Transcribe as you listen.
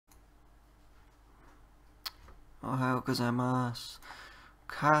おはようございます。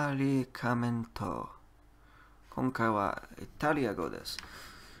仮コメント。今回はイタリア語です。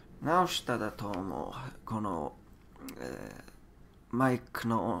直しただと思う。この、マイク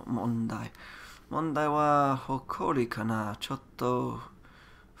の問題。問題は、ほこりかな。ちょっと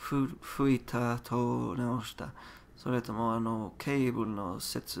吹いたと直した。それともケーブルの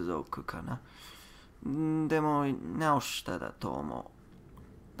接続かな。でも、直しただと思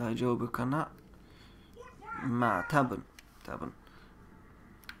う。大丈夫かな。まあ、多分。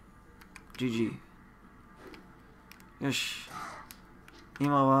GG。よし。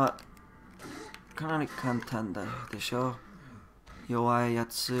今は、かなり簡単だでしょ。弱いや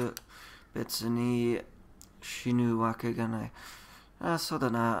つ、別に死ぬわけがない。そう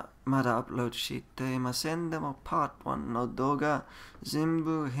だな。まだアップロードしていません。でも、パート1の動画、全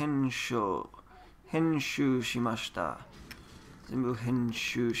部編集しました。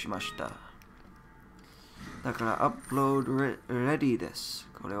だから、アップロードレディです。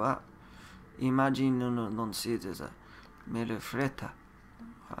これは、イマジンのノンシーズザ、メルフレタ。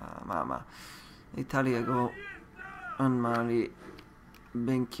まあ、イタリア語、あんまり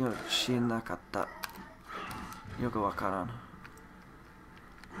勉強しなかった。よくわからん。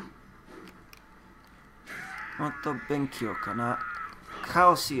もっと勉強かな。カ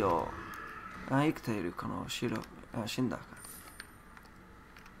オスよ。生きているこの死んだか。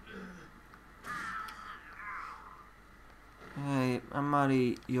あんま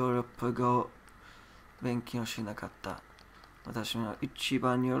りヨーロッパ語勉強しなかった。私の一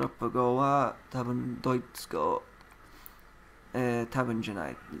番ヨーロッパ語は多分ドイツ語。多分じゃな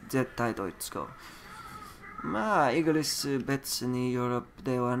い。絶対ドイツ語。まあ、イギリス別にヨーロッパ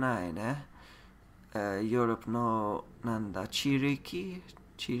ではないね。ヨーロッパの地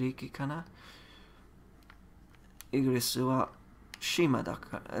域かな。イギリスは島だ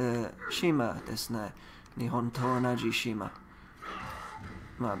から、島ですね。日本と同じ島。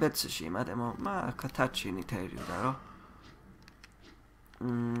まあ別島でも、まあ形似ているだろう。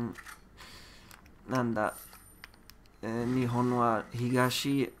日本は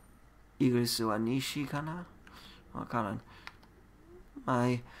東、イギリスは西かなわからん。まあ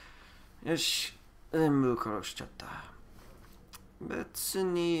よし、全部殺しちゃった。別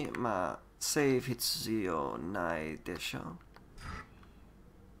に、まあ、セーフ必要ないでしょ。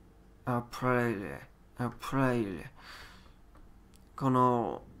アプレイレ。こ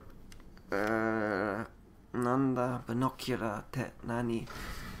の、バノキュラーって何？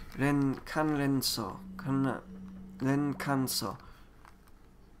関連層。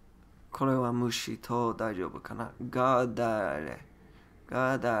これは虫と大丈夫かな？ガー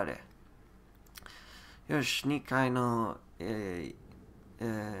ダレ。よし、2回の、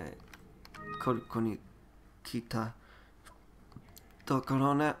ここに来たとこ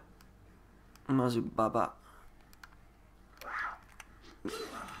ろね。まずババ。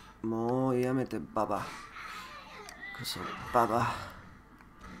もうやめてババ。ババ。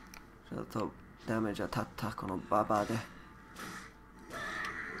ちょっとダメージ当たったこのババで。よ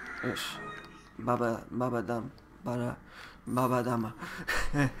し。ババ玉。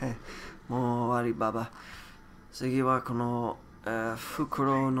もう終わりババ。次はこの、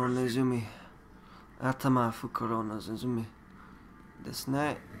袋のネズミ。袋のネズミです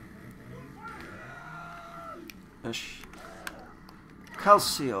ね。よし。カル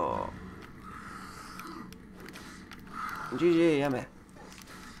シオ。GG やめ。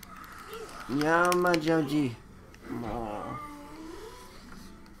山ジャージ。も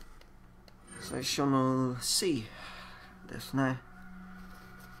う。最初の C ですね。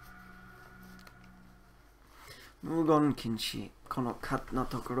無言禁止。このカットの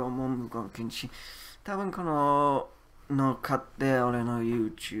ところも無言禁止。多分このカットで俺の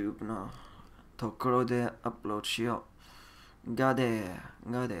YouTube のところでアップロードしよう。ガデ。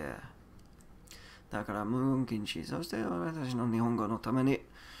だから無言禁止。そして私の日本語のために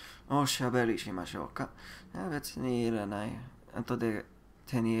おしゃべりしましょうか。別にいらない。後で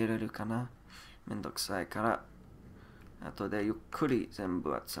手に入れるかな。めんどくさいから。後でゆっくり全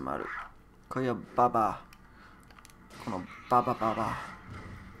部集まる。これはババ。このババ。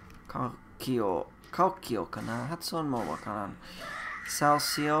カオキオかな発音もわからん。サウ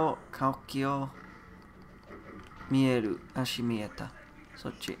シオ、カオキオ。見える。足見えた。そ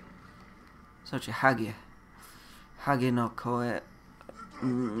っち、ハゲの声、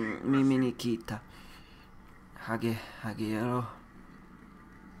耳に聞いた。ハゲやろ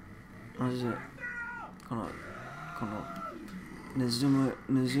う。まず、この、ネズミ、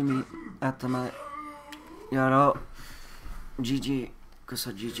頭、やろう。ジジイ。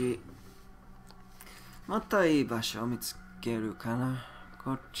またいい場所を見つけるかな。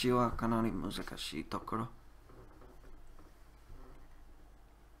こっちはかなり難しいところ。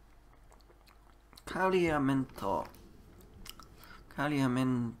カリアメン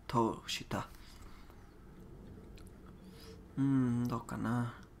トした。どうか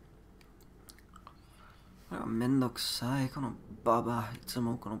な。これはめんどくさい。このババア、いつ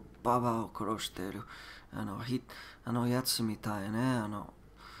もこのババアを殺している。やつみたいね。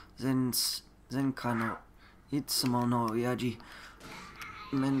前回のいつもの親父。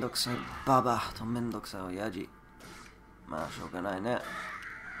めんどくさいババアとめんどくさい親父。まあ、しょうがないね。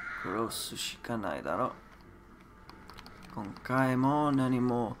殺すしかないだろ。今回も何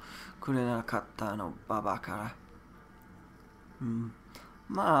もくれなかったババアから。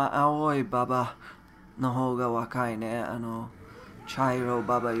まあ、青いババアの方が若いね。茶色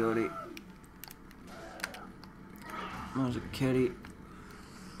ババより。まず蹴り。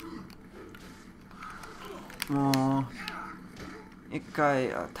もう、一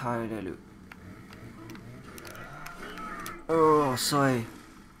回耐えれる。遅い。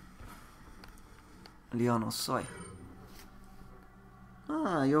リオン遅い。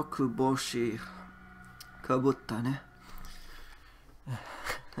よく帽子かぶったね。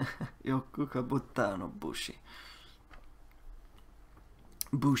よくかぶった帽子。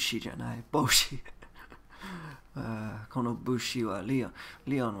帽子じゃない、帽子。この帽子はリオ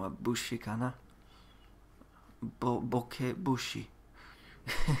ンは帽子かな。ボケ帽子。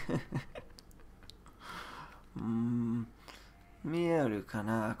見えるか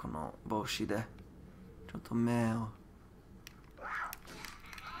な、この帽子で。ちょっと目を。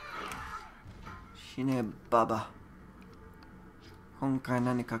死ねババ。今回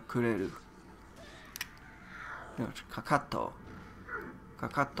何かくれる。よし、かかと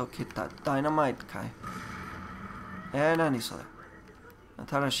切った。ダイナマイトかい。何それ。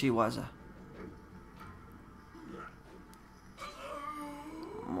新しい技。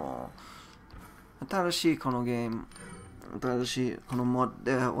もう、新しいこのゲーム。新しいこのモッド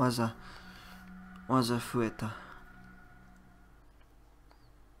で技増えた。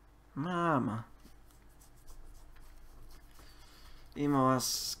まあ。今は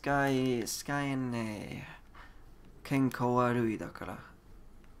スカイね。健康悪いだから。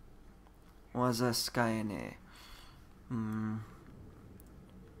技使えねえ。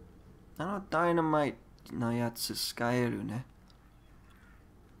ダイナマイトのやつ使えるね。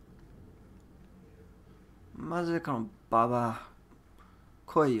まずこのババ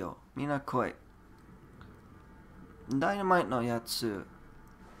来いよ。みんな来い。ダイナマイトのやつ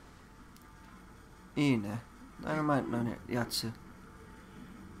いいね。ダイナマイトのやつ。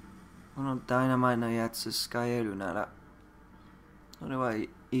このダイナマイトのやつ使えるならそれはい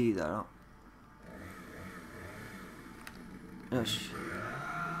いだろう。よし。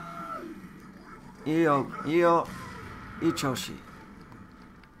いいよ。いい調子。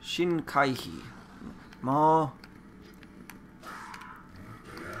新回避。も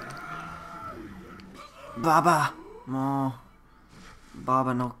う。ババの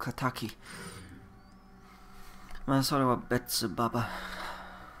敵。まあそれは別ババ。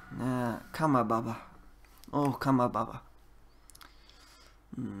ねえ、カマババ。カマババ。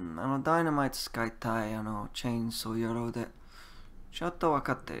ダイナマイト使いたい、チェーンソーやろうで。ちょっとわ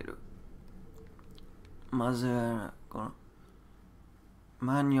かっている。まず、この、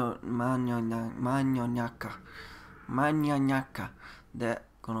マニョニャカ。で、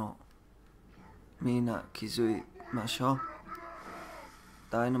この、みんな気づいましょう。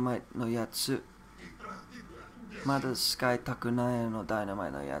ダイナマイトのやつ。まだ使いたくないダイナマ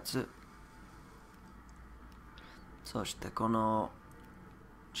イトのやつ。そしてこの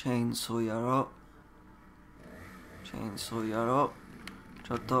チェーンソーやろう。ち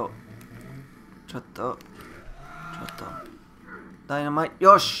ょっと。ダイナマイト。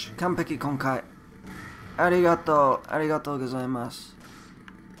よし、完璧今回。ありがとうございます。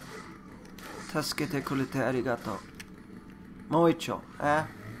助けてくれてありがとう。もう一丁。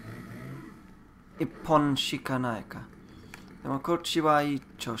一本しかないか。でもこっちはいい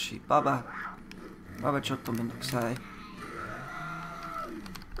調子。ババちょっとめんどくさい。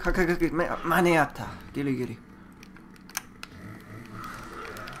間に合った。ギリギリ。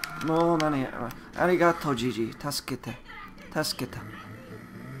もう間に合った。ありがとう、ジジ。助けた。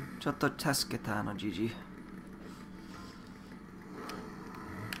ちょっと助けた、ジジ。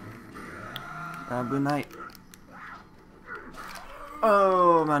危ない。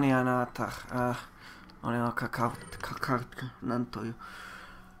間に合わなかった。俺はかかう、なんという。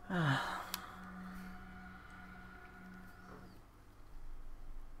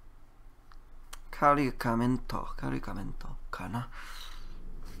カリカメントかな。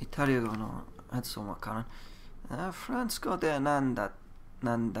イタリア語の発音わからん。フランス語でなんだっ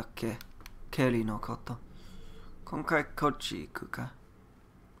け、ケリのこと。今回こっち行くか。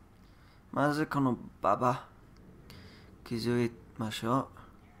まずこのババ気づいましょ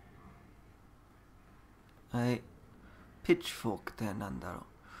う。はい。ピッチフォークってなんだろう。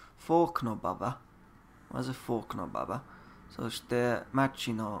フォークのババ。まずフォークのババ。そしてマッ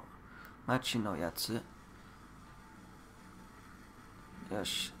チのやつ。よ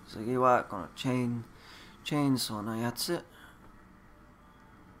し。次はこのチェーンソーのやつ。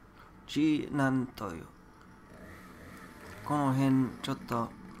G なんという。この辺ちょっと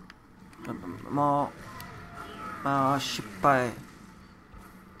もう失敗。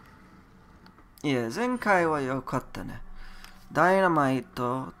いや、前回は良かったね。ダイナマイ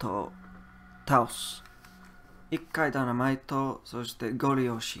トと倒す。一回ダイナマイト、そしてゴリ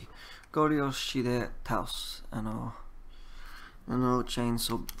押しで倒す。チェーン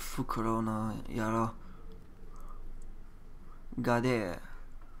ソー袋のやろう。ガデ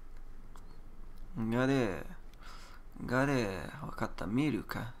ー、わかった。見る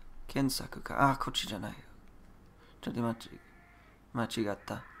か検索か。こっちじゃない。ちょっと間違っ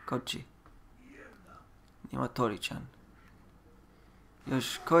た。こっち。今、鳥ちゃん。よ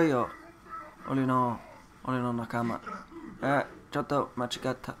し、来いよ。俺の仲間。ちょっと間違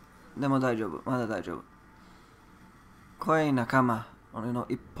った。でも大丈夫。まだ大丈夫。来い仲間。俺の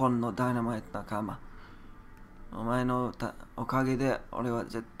一本のダイナマイト仲間。お前のおかげで俺は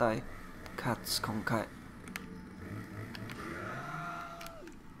絶対勝つ、今回。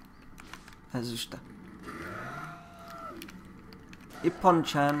外した。一本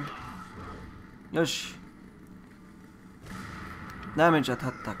ちゃん。よし。ダメージ当た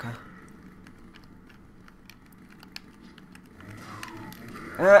ったか。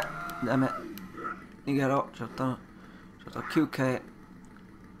ダメ。逃げろ。ちょっと休憩。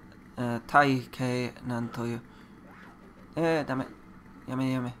体系なんという。ダメ。や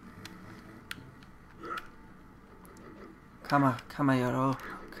め。カマやろ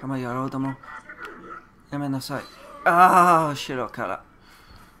うとも。やめなさい。後ろから。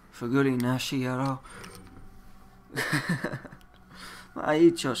ふぐりなしやろう。い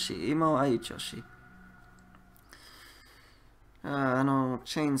い調子。今はいい調子。チ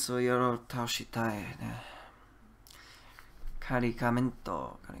ェーンソーやろう倒したいね。カリカメン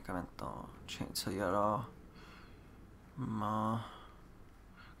ト、チェーンソーやろう。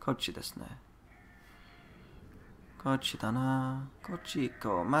こっちですね。こっちだな。こっち行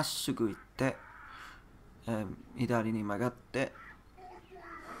こう。まっすぐ行って、左に曲がって、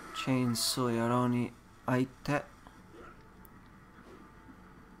チェーンソーやろうに開いて、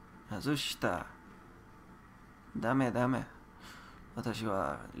外した。ダメ。私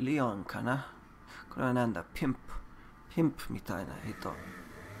はリオンかな。これはなんだ、ピンプみたいな人。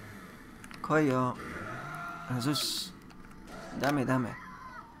来いよ。外す。ダメ。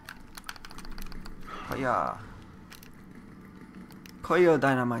来いよ、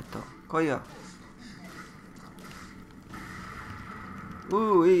ダイナマイト。来いよ。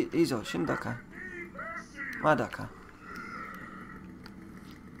いいぞ。死んだか。まだか。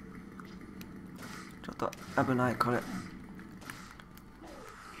ちょっと危ない、これ。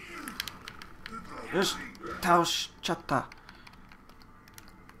よし、倒しちゃった。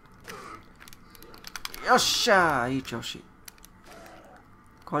よっしゃー、いい調子。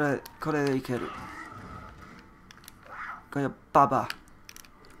これでいける。これババ。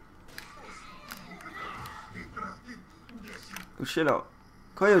後ろ。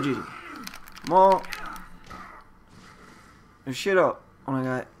来いよ、ジジ。もう、後ろ、お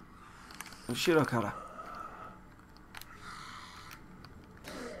願い。後ろから。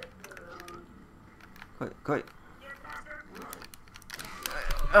来い。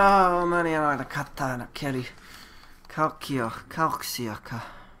間に合わなかったな、ケリー。カオキシヨか。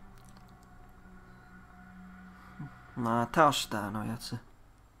倒したやつ。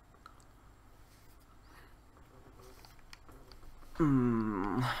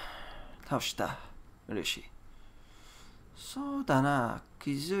倒した。嬉しい。そうだな。気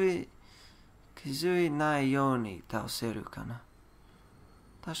づいないように倒せるかな。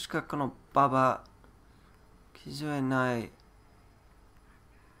確かこのババ、気づいない、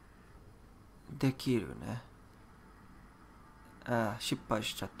できるね。失敗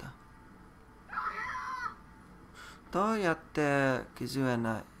しちゃった。どうやって気づい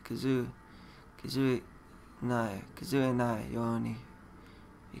ないように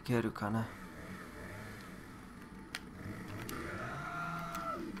いけるかな。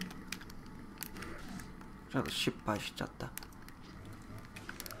ちょっと失敗しちゃった。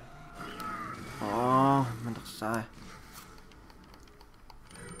めんどくさい。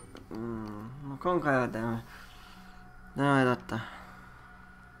今回はダメだった。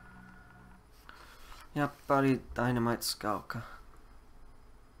やっぱりダイナマイト使おうか。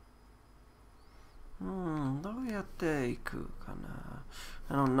どうやって行くか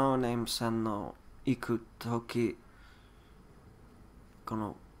な。ノーネームさんの行くとき、こ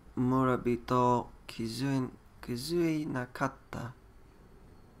の村人気づいなかった。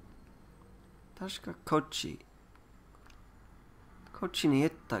確かこっちに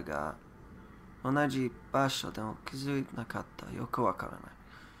行ったが、同じ場所でも気づいなかった。よくわからない。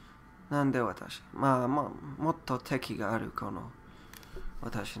なんで私もっと敵があるこの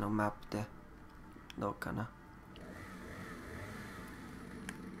私のマップでどうかな。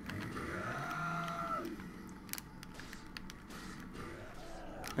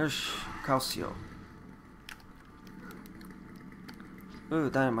よし、カウシオ。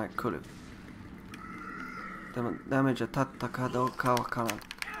ダイナマイト来る。でもダメージ当たったかどうかわからん。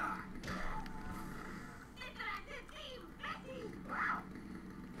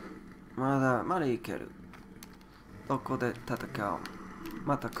まだいける。どこで戦う？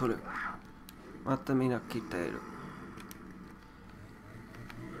また来る。またみんな来ている。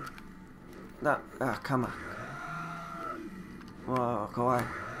カマ。わあ、怖い。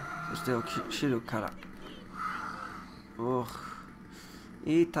そして知るから。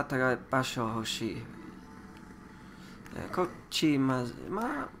いい戦い場所欲しい。こっちまず、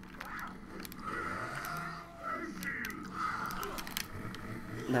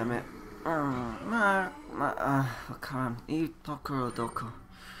ダメ。わからん。いいところどこ？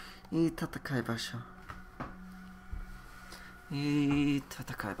いい戦い場所。いい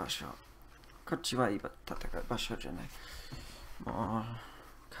戦い場所。こっちはいい戦い場所じゃない。もう、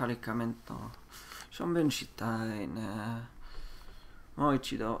カリカメント。しょんべんしたいね。もう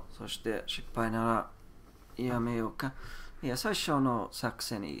一度、そして失敗ならやめようか。いや、最初の作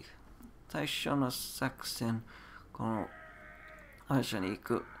戦、この会社に行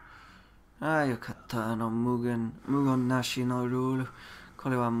く。よかった。無言なしのルール。こ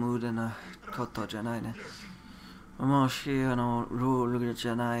れは無駄なことじゃないね。もし、ルールじ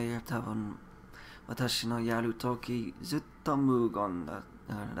ゃない、多分、私のやるとき、ずっと無言だ。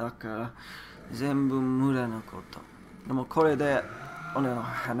だから、全部無駄なこと。でも、これで、俺の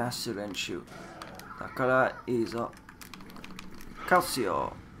話す練習。だから、いいぞ。カルシ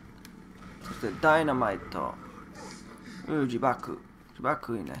オ。そして、ダイナマイト。自爆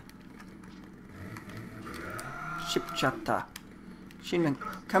いいね。シップチャッター。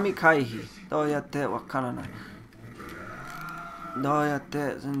神回避。どうやってわからない。どうやっ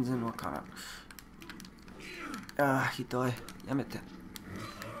て全然わからん。ひどい。やめて。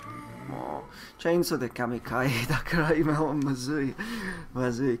もう、チェーンソーで神回避だから今はまずい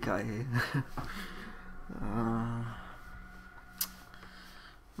回避。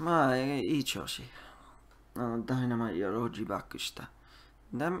いい調子。ダイナマイトを自爆した。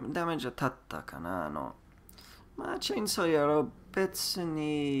ダメージ当たったかな。チェーンソーやろう。別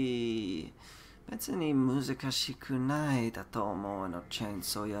に難しくないだと思うの。チェーン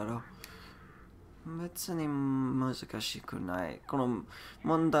ソーやろう。別に難しくない。この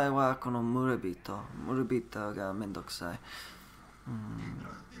問題はこの村人がめんどくさい。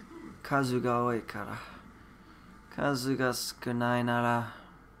数が多いから。数が少ないなら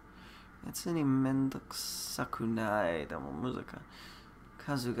別にめんどくさくない。でも難しい。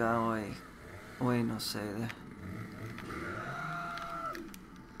数が多いのせいで。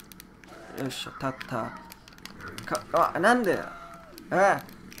よいしょ、立った。なんで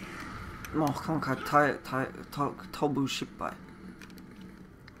もう今回飛ぶ失敗。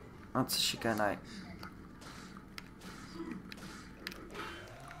しかない。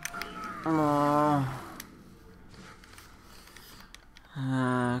もう、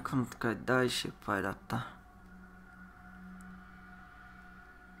今回大失敗だった。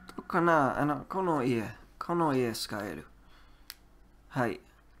どうかな。この家使える。はい。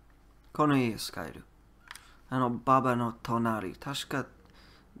この家使える。ババの隣。確か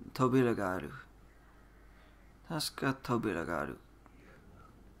扉がある。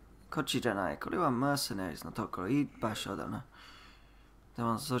こっちじゃない。これはマーセナリーズのところ。いい場所だな。で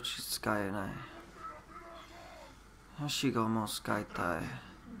もそっち使えない。はしごも使いたい。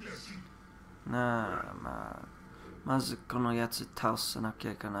まずこのやつ倒さなき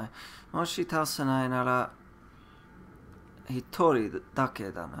ゃいけない。もし倒せないなら、一人だ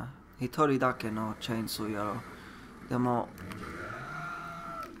けだな。一人だけのチェーンソーやろう。でも、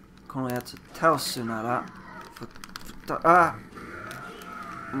このやつ倒すなら、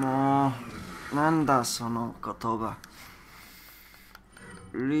もう、なんだその言葉。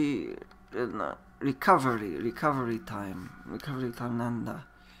リカバリータイムなんだ。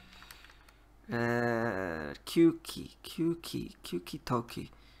休憩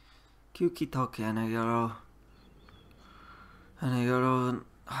やろう。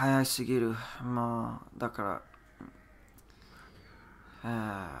早すぎる。まあ、だか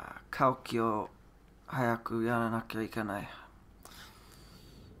ら、買う気を早くやらなきゃいけない。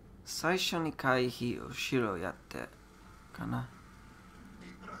最初に回避をしろやってかな。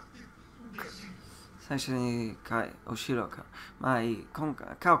最初に後ろか。まあいい。今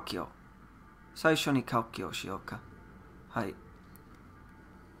回、買う気を。最初に買う気をしようか。はい。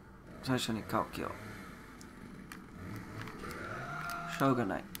最初に買う気を。しょうが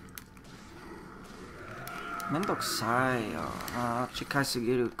ない。めんどくさいよ。近いす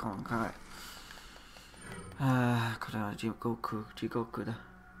ぎる、今回。これは地獄だ。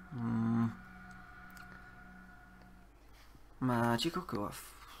まあ、地獄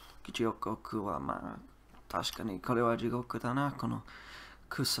はまあ、確かにこれは地獄だな。この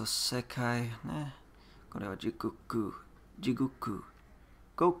クソ世界ね。これは地獄。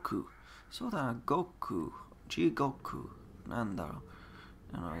そうだな、地獄。なんだろう。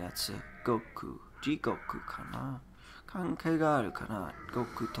やつ。地獄かな。関係があるかな。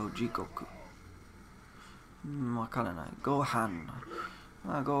極と地獄。わからない。ご飯。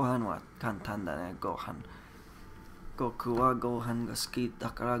まあ、ご飯は簡単だね。極はご飯が好きだ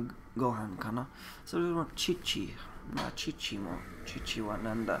からご飯かな。それも父。まあ、父は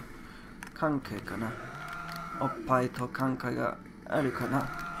なんだ。関係かな。おっぱいと関係があるかな。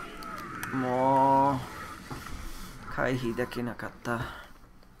もう、回避できなかった。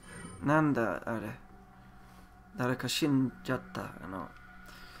なんだあれ。誰か死んじゃった。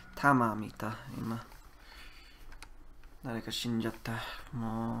弾見た、今。誰か死んじゃった。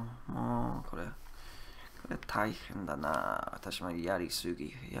もう、これ大変だな。私もやりす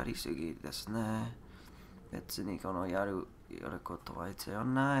ぎですね。別にこのやることは必要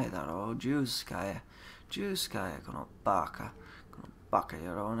ないだろう。ジュースかえ、このバカ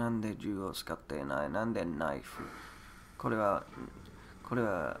野郎。なんで銃を使っていない。なんでナイフ。これは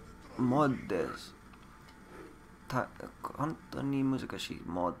モッドです。本当に難しい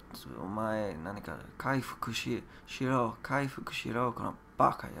モッド。お前何か回復しろ。この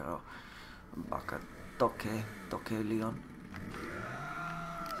バカ野郎。バカ時計リオン。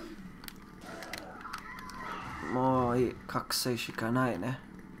もういい。覚醒しかないね。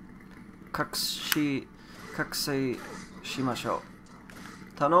覚醒しましょ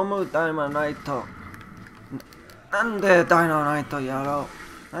う。頼む、ダイナマイト。なんでダイナマイトやろ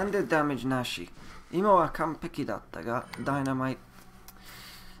う。なんでダメージなし。今は完璧だったが、ダイナマイト。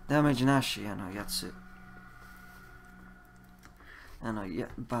ダメージなし、やつ。バ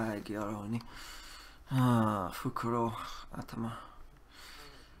イギャロに。袋、頭。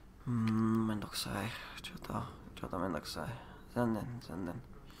めんどくさい。ちょっとめんどくさい。残念。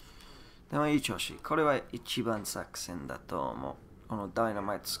でもいい調子。これは一番作戦だと思う。このダイナ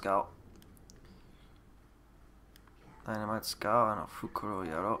マイト使おう。袋を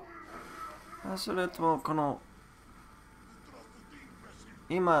やろう。それとこの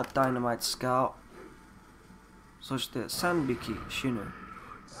今ダイナマイト使おう。そして3匹死ぬ。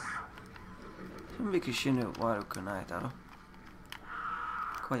悪くないだろ。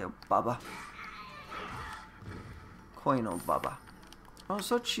恋のババ。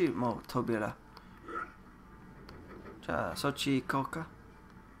そっちもう扉。じゃあそっち行こうか。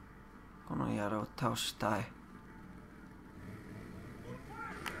この野郎倒したい。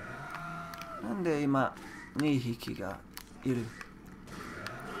なんで今2匹がいる。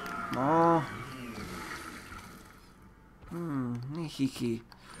もう2匹。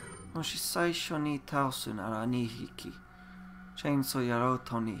もし最初に倒すなら2匹。チェーンソーやろう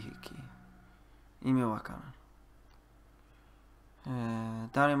と2匹。意味わからん。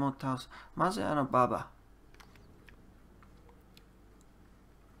誰も倒す。まずババ。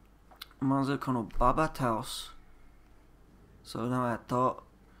まずこのババ倒す。その後、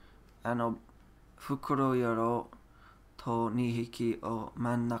袋やろうと2匹を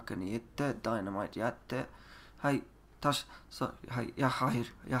真ん中に行って、ダイナマイトやって、はい、はい、や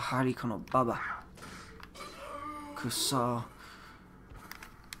はりこのババ。くそ。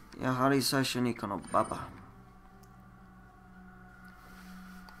やはり最初にこのババ。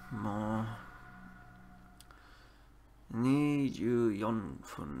もう、24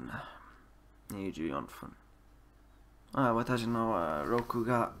分。私の録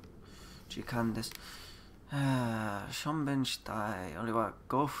画時間です。しょんべんしたい。俺は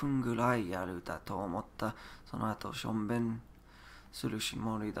5分ぐらいやるだと思った。その後しょんべんするつ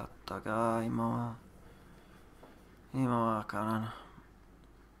もりだったが、今はわからん。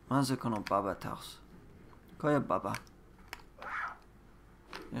まずこのババ倒す。これババ。よ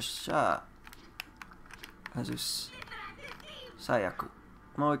っしゃ。外す。最悪。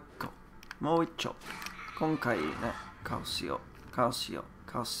もう一丁。今回ね、カオスよ。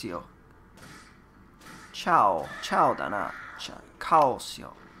カオスよ。チャオだな。カオス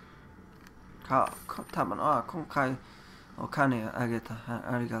よ。多分、今回お金あげた。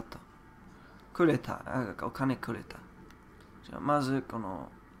ありがとう。くれた。お金くれた。じゃあ、まずこの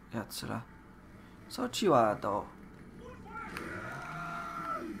やつら。そっちはど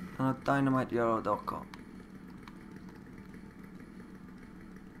う？ダイナマイトやろうどこ？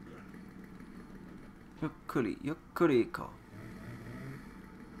ゆっくり行こう。ゆっ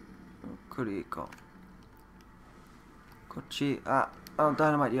くり行こう。こっち、ダイ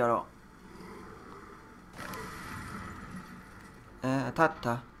ナマイトやろう。当たっ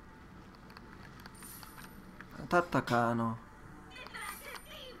たか、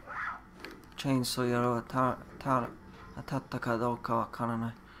チェーンソーやろう。当たったかどうかわからな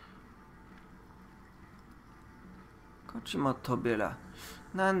い。こっちも扉。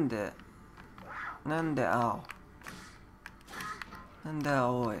なんで青？なんで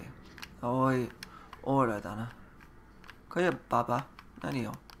青いオーラだな。これババ？何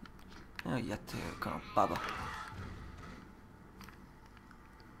をやってるこのババ。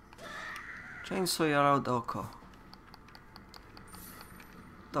チェーンソーやろうどこ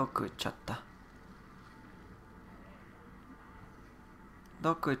行っちゃった？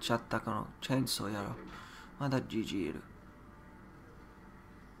どこ行っちゃったこのチェーンソーやろう。まだジジいる。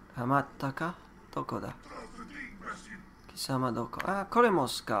はまったか？どこだ？貴様どこ？これも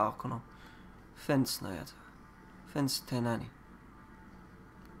使う。このフェンスのやつ。フェンスって何？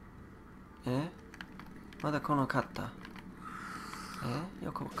まだこの型。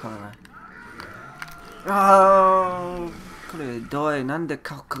よくわからない。これどうなんで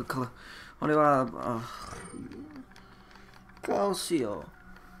俺はカオスよ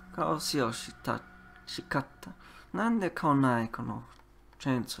しかった。なんで来ないこのチ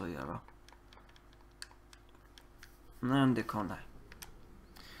ェーンソーやろ。なんで来ない？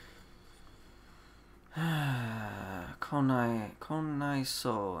来ない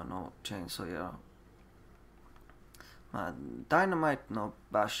そうのチェーンソーやろ。まあ、ダイナマイトの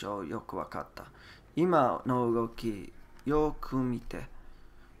場所よくわかった。今の動きよく見て。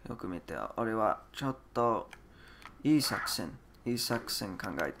俺はちょっといい作戦考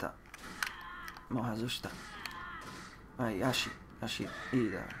えた。もう外した。足いい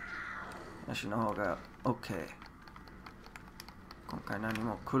だ。足の方が OK。今回何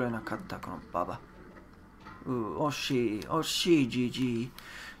もくれなかったこのババ。惜しいじじい。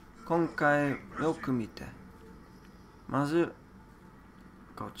今回よく見て。まず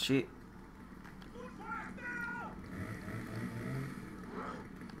こっち。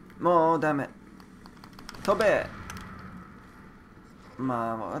もうダメ。飛べ。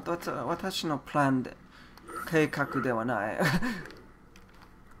まあ、私のプランで、計画ではない。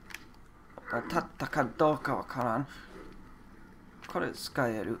当たったかどうかわからん。これ使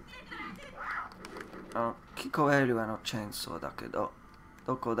える。聞こえるチェーンソーだけど、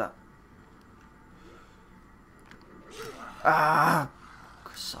どこだ？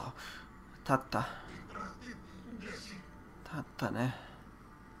くそ。立ったね。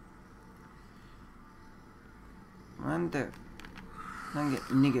なんで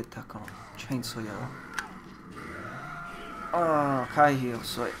逃げたこのチェーンソーやろ。回避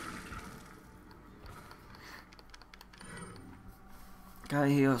遅い。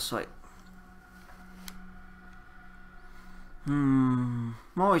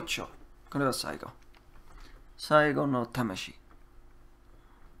もう一丁。これは最後の試し。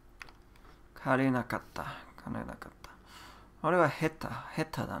借りなかった。俺は下手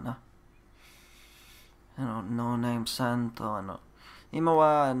だな。ノーネームさんと今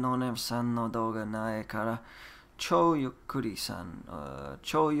はノーネームさんの動画ないから、超ゆっくりさん、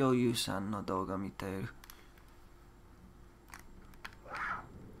超余裕さんの動画見ている。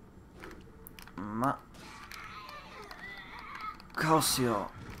カオスよ。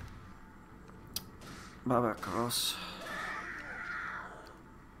ババカオス。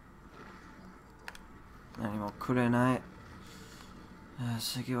何もくれない。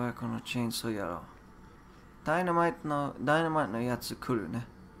次はこのチェーンソーやろう。ダイナマイトのやつ来るね。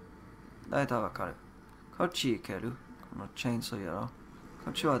大体わかる。こっち行ける？このチェーンソーやろう。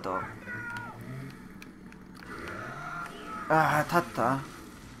こっちはどう？立った？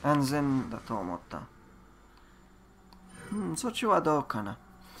安全だと思った。そっちはどうかな？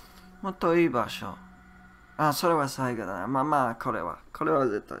もっといい場所。それは最後だな。これは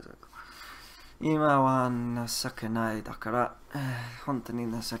絶対。今は情けないだから、本当に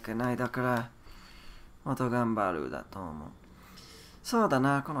情けないだから、もっと頑張るだと思う。そうだ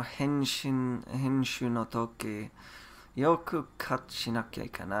な、この編集の時、よくカットしなきゃい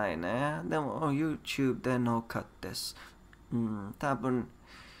けないね。でも YouTube でのカットです。多分、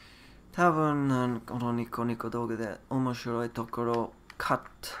このニコニコ動画で面白いところをカッ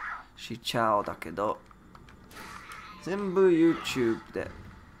トしちゃうだけど、全部 YouTube で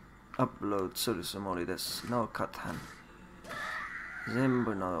アップロードするつもりです。のカット版。全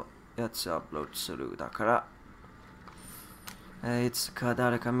部のやつアップロードする。だから、いつか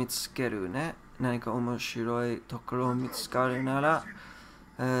誰か見つけるね。何か面白いところを見つかるなら、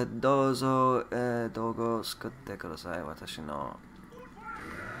どうぞ、動画を作ってください。私の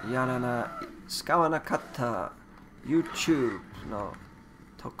使わなかった YouTube の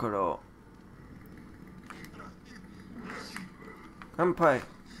ところ。乾杯。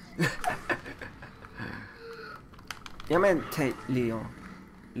やめて、リオン。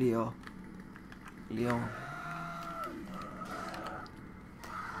い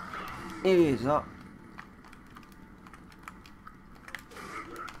いぞ。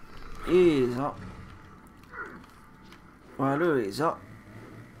悪いぞ。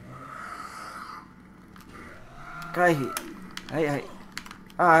回避。はい。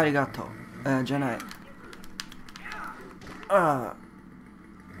ありがとう。じゃない。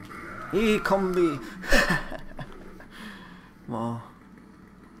いいコンビ。も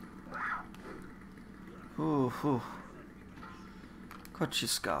う。こっち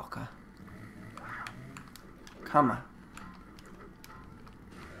使おうか。カマ。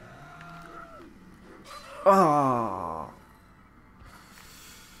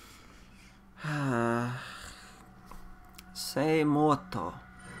sei morto。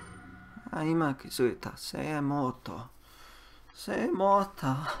今気づいた。sei morto。モ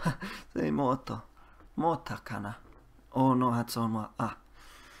ータかな。O の発音は、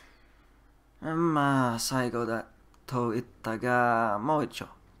まあ、最後だと言ったが、もう一度。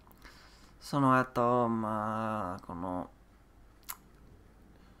その後、この、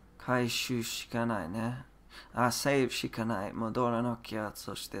回収しかないね。セーブしかない。戻らなきゃ、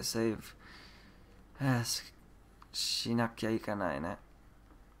そしてセーブ、しなきゃいけないね。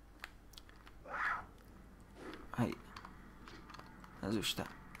はい。外した。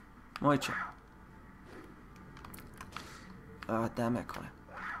もう一度。ダメこれ。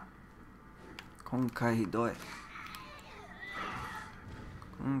今回ひどい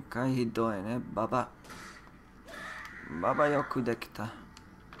ね。ババよくできた。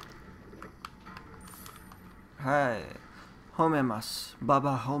はい。褒めます。バ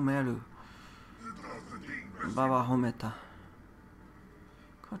バ褒める。ババ褒めた。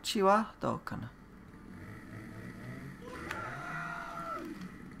こっちはどうかな。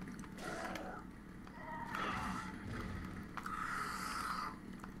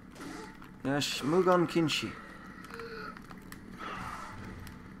よし、無言禁止。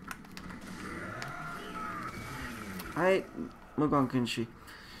はい、無言禁止。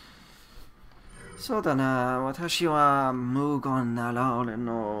そうだな、私は無言なら俺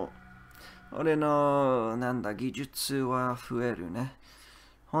の技術は増えるね。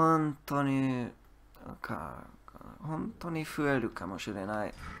本当に増えるかもしれな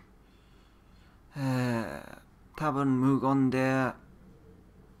い。多分無言で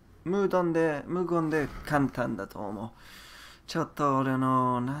簡単だと思う。ちょっと俺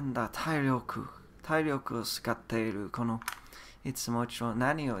の体力を使っている。いつも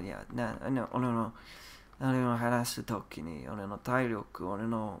何を俺の話すときに俺の体力、俺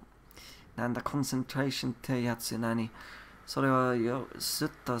のコンセントレーションってやつそれはずっ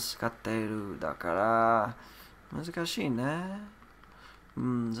と使っている。だから難しいね。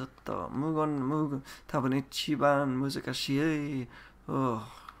ずっと無言多分一番難しい。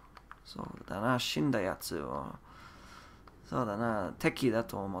そうだな、死んだやつを。そうだな、敵だ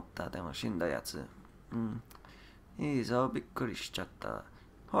と思った。でも死んだやつ。いいぞ、びっくりしちゃった。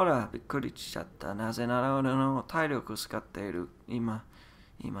ほら、びっくりしちゃった。なぜなら俺の体力使っている。今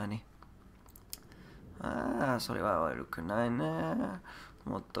に。それは悪くないね。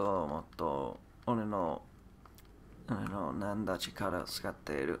もっと俺の力を使っ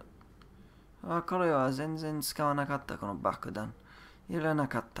ている。これは全然使わなかった。この爆弾。いらな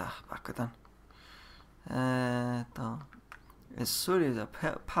かった爆弾。それで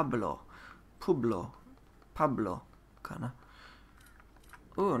パブロかな。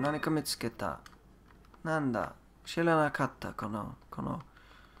何か見つけた。知らなかった。この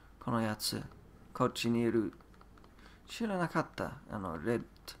やつ。こっちにいる。知らなかった。レッド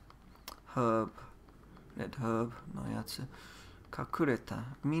ハーブのやつ。隠れた。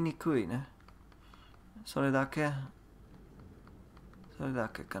見にくいね。それだけ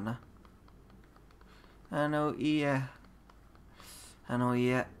かな。家。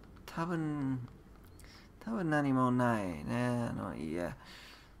多分何もないね。家。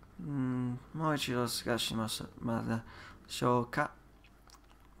もう一度探します。まだしょうか。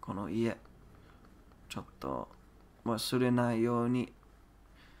この家、ちょっと忘れないように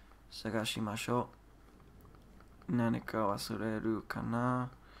探しましょう。何か忘れるかな。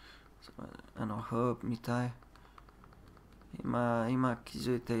ハーブみたい。今気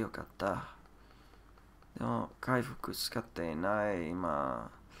づいてよかった。でも回復使っていない。今、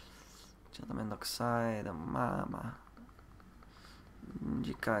ちょっとめんどくさい。でも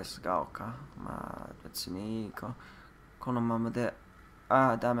次回使おうか。別にいいか。このままで。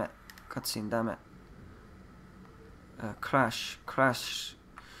ダメ。カツインダメ。クラッシュ。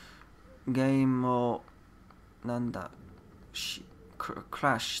ゲームを、なんだ。ク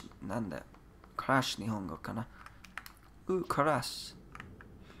ラッシュ、なんだ。クラッシュ日本語かな。クラス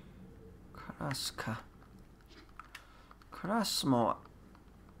か。クラスも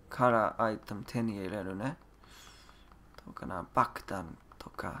からアイテム手に入れるね。とかな、爆弾と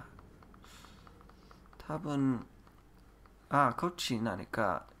か。多分、こっち何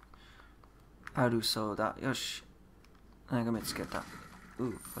かあるそうだ。よし。何か見つけた。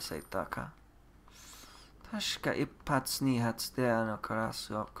忘れたか。確か一発二発でクラ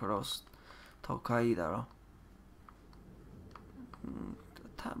スを殺すとかいいだろ。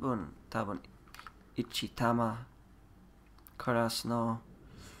多分、一玉。クラスの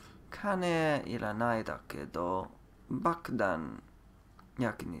金いらないだけど、爆弾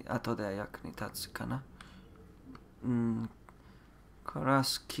後で役に立つかな。クラ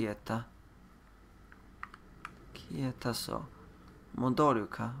ス消えたそう。戻る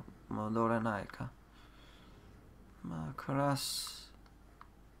か戻らないか。クラス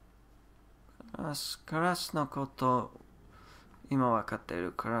のこと、今わかってい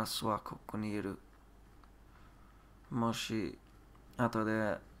る。クラスはここにいる。もし、後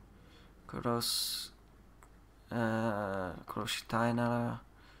で殺したいなら、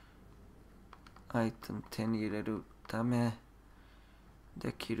アイテム手に入れるため、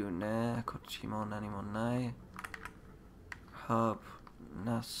できるね。こっちも何もない。ハーブ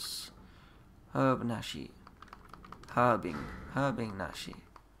なし。ハービンなし。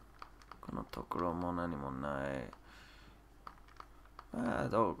このところも何もない。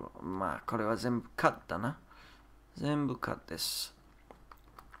これは全部カットな。全部カットです。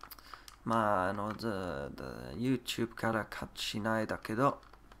YouTube からカットしないだけど、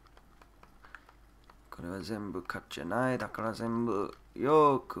これは全部カットじゃない。だから全部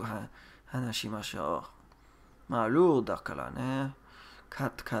よく話しましょう。ルールだからね。カッ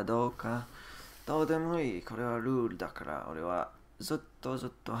トかどうか。どうでもいい。これはルールだから、俺はずっと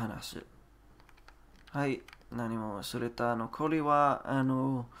話す。はい。何も忘れた。これは、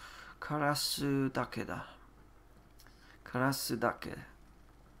カラスだけだ。カラスだけ。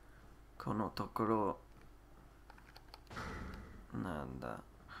このところ、なんだ。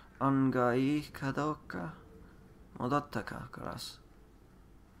案外かどうか。戻ったか、カラス。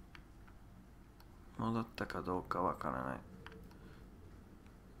戻ったかどうかわからない。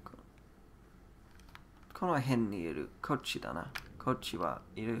この辺にいる。こっちだな。こっちは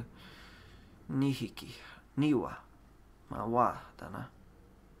いる。2匹。2羽。羽だな。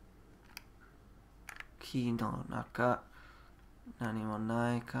木の中、何も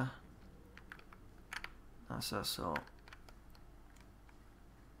ないか。なさそ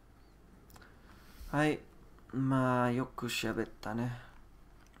う。はい。よく喋ったね。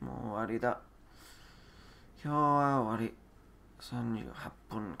もう終わりだ。今日は終わり。38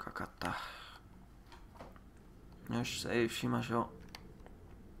分かかった。よし、セーブしましょ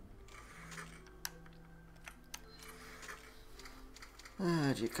う。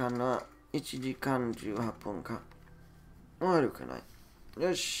時間は1時間18分か。悪くない。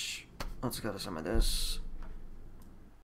よし、お疲れ様です。